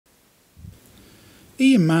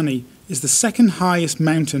Illimani is the second highest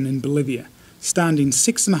mountain in Bolivia, standing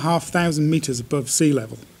 6,500 metres above sea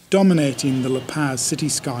level, dominating the La Paz city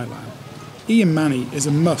skyline. Illimani is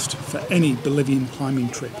a must for any Bolivian climbing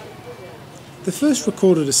trip. The first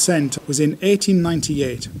recorded ascent was in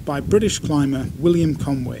 1898 by British climber William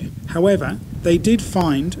Conway. However, they did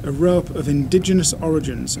find a rope of indigenous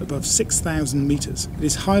origins above 6,000 metres. It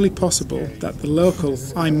is highly possible that the local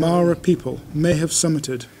Aymara people may have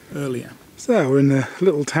summited earlier. So we're in the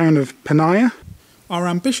little town of Pinaya. Our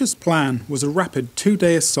ambitious plan was a rapid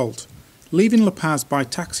 2-day assault, leaving La Paz by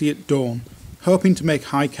taxi at dawn, hoping to make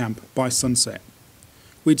high camp by sunset.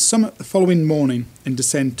 We'd summit the following morning and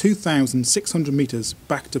descend 2,600 metres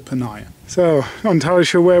back to Pinaya. So, not entirely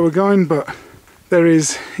sure where we're going, but there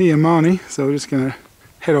is Illimani, so we're just going to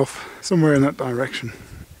head off somewhere in that direction.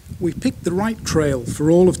 We picked the right trail for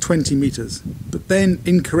all of 20 metres, but then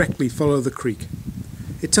incorrectly followed the creek.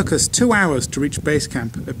 It took us 2 hours to reach base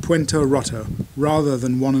camp at Puente Roto, rather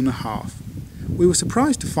than 1.5. We were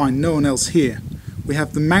surprised to find no one else here. We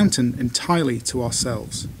have the mountain entirely to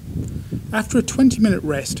ourselves. After a 20-minute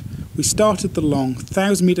rest, we started the long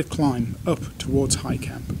 1,000-metre climb up towards high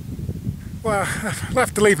camp. Well,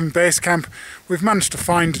 after leaving base camp, we've managed to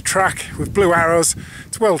find a track with blue arrows.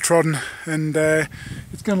 It's well trodden, and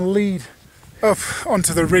it's going to lead up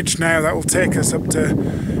onto the ridge now that will take us up to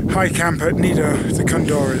high camp at Nido de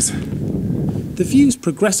Condores. The views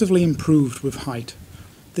progressively improved with height.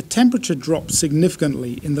 The temperature dropped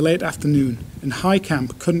significantly in the late afternoon, and high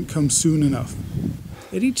camp couldn't come soon enough.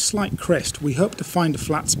 At each slight crest we hoped to find a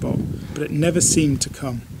flat spot, but it never seemed to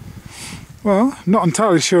come. Well, I'm not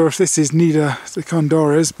entirely sure if this is Nido de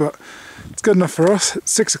Condores, but it's good enough for us.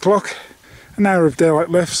 It's 6 o'clock, an hour of daylight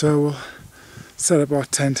left, so we'll set up our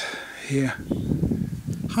tent here.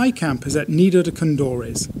 High camp is at Nido de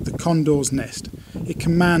Condores, the condor's nest. It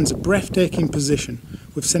commands a breathtaking position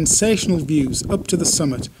with sensational views up to the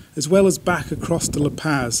summit as well as back across the La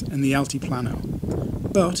Paz and the Altiplano.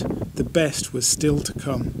 But the best was still to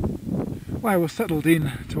come. Well, we're settled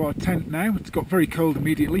in to our tent now. It's got very cold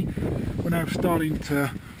immediately. We're now starting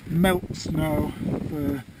to melt snow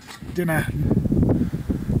for dinner.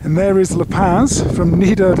 And there is La Paz from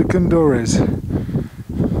Nido de Condores.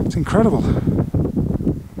 It's incredible.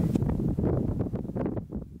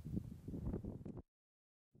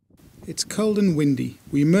 It's cold and windy.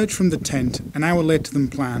 We emerge from the tent an hour later than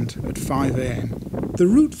planned at 5 AM. The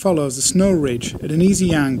route follows a snow ridge at an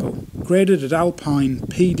easy angle, graded at Alpine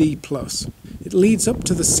PD+. It leads up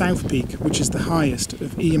to the South Peak, which is the highest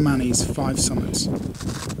of Illimani's 5 summits.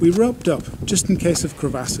 We roped up, just in case of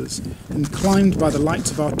crevasses, and climbed by the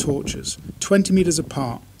lights of our torches, 20 metres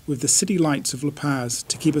apart, with the city lights of La Paz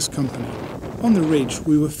to keep us company. On the ridge,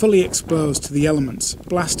 we were fully exposed to the elements,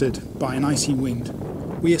 blasted by an icy wind.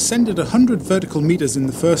 We ascended 100 vertical metres in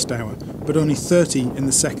the first hour, but only 30 in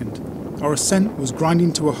the second. Our ascent was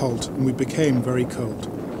grinding to a halt and we became very cold.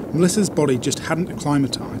 Melissa's body just hadn't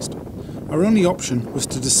acclimatised. Our only option was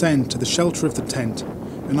to descend to the shelter of the tent,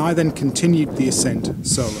 and I then continued the ascent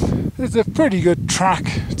solo. It's a pretty good track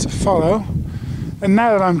to follow, and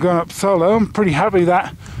now that I'm going up solo, I'm pretty happy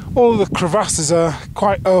that all the crevasses are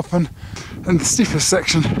quite open, and the steepest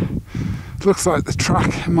section looks like the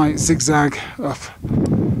track might zigzag up.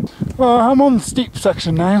 Well, I'm on the steep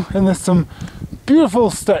section now, and there's some beautiful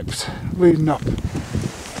steps leading up.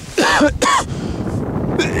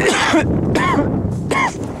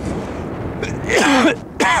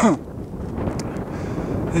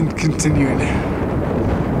 And continuing.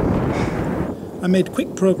 I made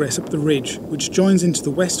quick progress up the ridge, which joins into the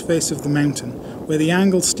west face of the mountain, where the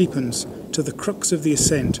angle steepens to the crux of the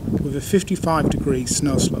ascent with a 55-degree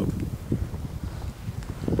snow slope.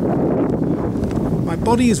 My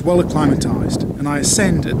body is well acclimatised, and I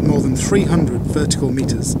ascend at more than 300 vertical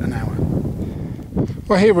metres an hour.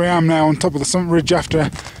 Well, here we am now on top of the summit ridge after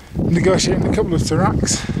negotiating a couple of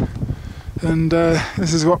seracs, and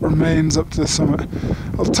this is what remains up to the summit.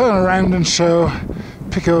 I'll turn around and show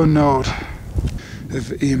Pico Node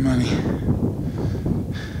of Illimani.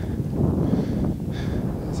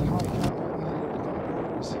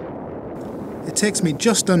 It takes me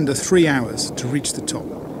just under 3 hours to reach the top.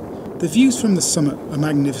 The views from the summit are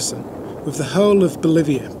magnificent, with the whole of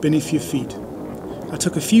Bolivia beneath your feet. I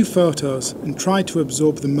took a few photos and tried to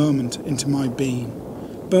absorb the moment into my being,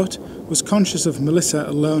 but was conscious of Melissa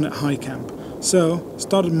alone at high camp, so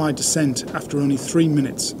started my descent after only 3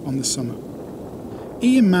 minutes on the summit.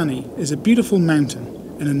 Illimani is a beautiful mountain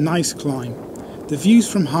and a nice climb. The views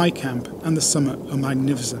from high camp and the summit are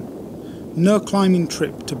magnificent. No climbing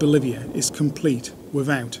trip to Bolivia is complete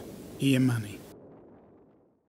without Illimani.